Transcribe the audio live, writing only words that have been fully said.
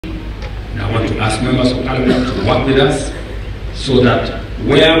And I want to ask members of parliament to work with us so that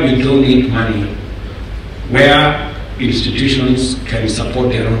where we don't need money, where institutions can support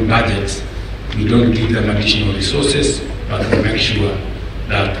their own budgets, we don't give them additional resources, but we make sure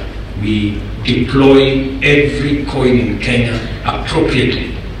that we deploy every coin in Kenya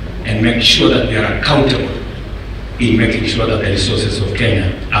appropriately and make sure that we are accountable in making sure that the resources of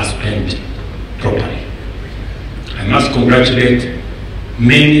Kenya are spent properly. I must congratulate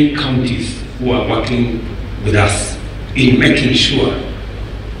many counties who are working with us in making sure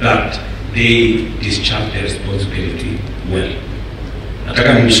that they discharge their responsibility well.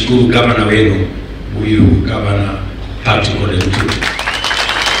 Nataka nimshukuru gavana wenu, huyu gavana Patrick Ruto.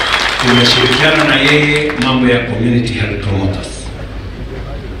 Tumeshirikiana na yeye mambo ya community health promoters.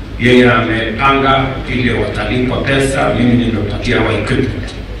 Yeye amepanga vile watalipwa pesa, mimi nimepatia wa equipment.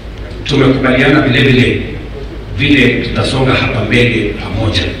 Tumekubaliana vile tutasonga hapa mbele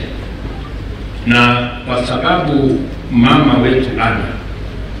pamoja. Na kwa sababu mama wetu Ana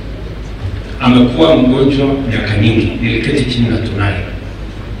amekuwa mgonjwa miaka nyingi, niliketi chini na tunaye,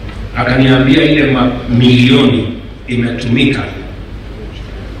 akaniambia ile milioni imetumika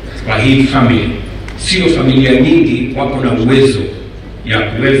kwa hii family. Sio familia nyingi wako na uwezo ya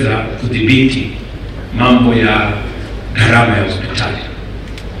kuweza kudhibiti mambo ya gharama ya hospitali,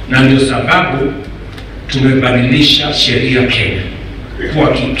 na ndio sababu tumebadilisha sheria Kenya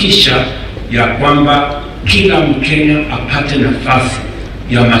kuhakikisha ya kwamba kila Mkenya apate nafasi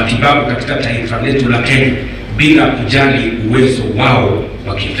ya matibabu katika taifa letu la Kenya bila kujali uwezo wao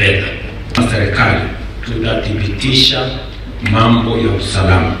wa kifedha. Serikali tutathibitisha mambo ya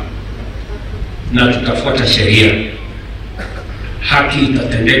usalama na tutafuata sheria. Haki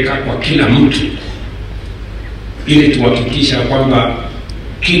itatendeka kwa kila mtu ili tuhakikisha kwamba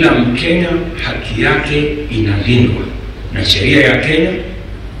kila Mkenya haki yake inalindwa na sheria ya Kenya.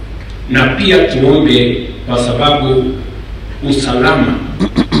 Na pia tuombe, kwa sababu usalama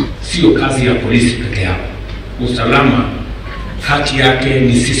sio kazi ya polisi peke yao. Usalama haki yake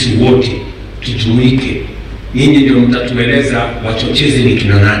ni sisi wote tujumuike. Nyinyi ndio mtatueleza wachochezi ni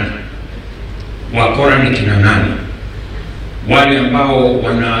kina nani, wakora ni kina nani, wale ambao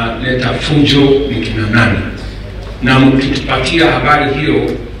wanaleta fujo ni kina nani. Na mkitupatia habari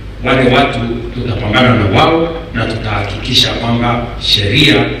hiyo, wale watu tutapambana na wao na tutahakikisha kwamba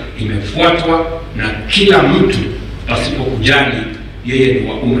sheria imefuatwa na kila mtu pasipo kujali yeye ni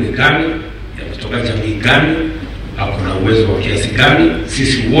wa umri gani, kutoka jamii gani, hakuna uwezo wa kiasi gani.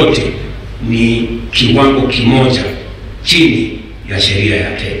 Sisi wote ni kiwango kimoja chini ya sheria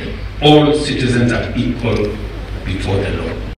ya Kenya. All citizens are equal before the law.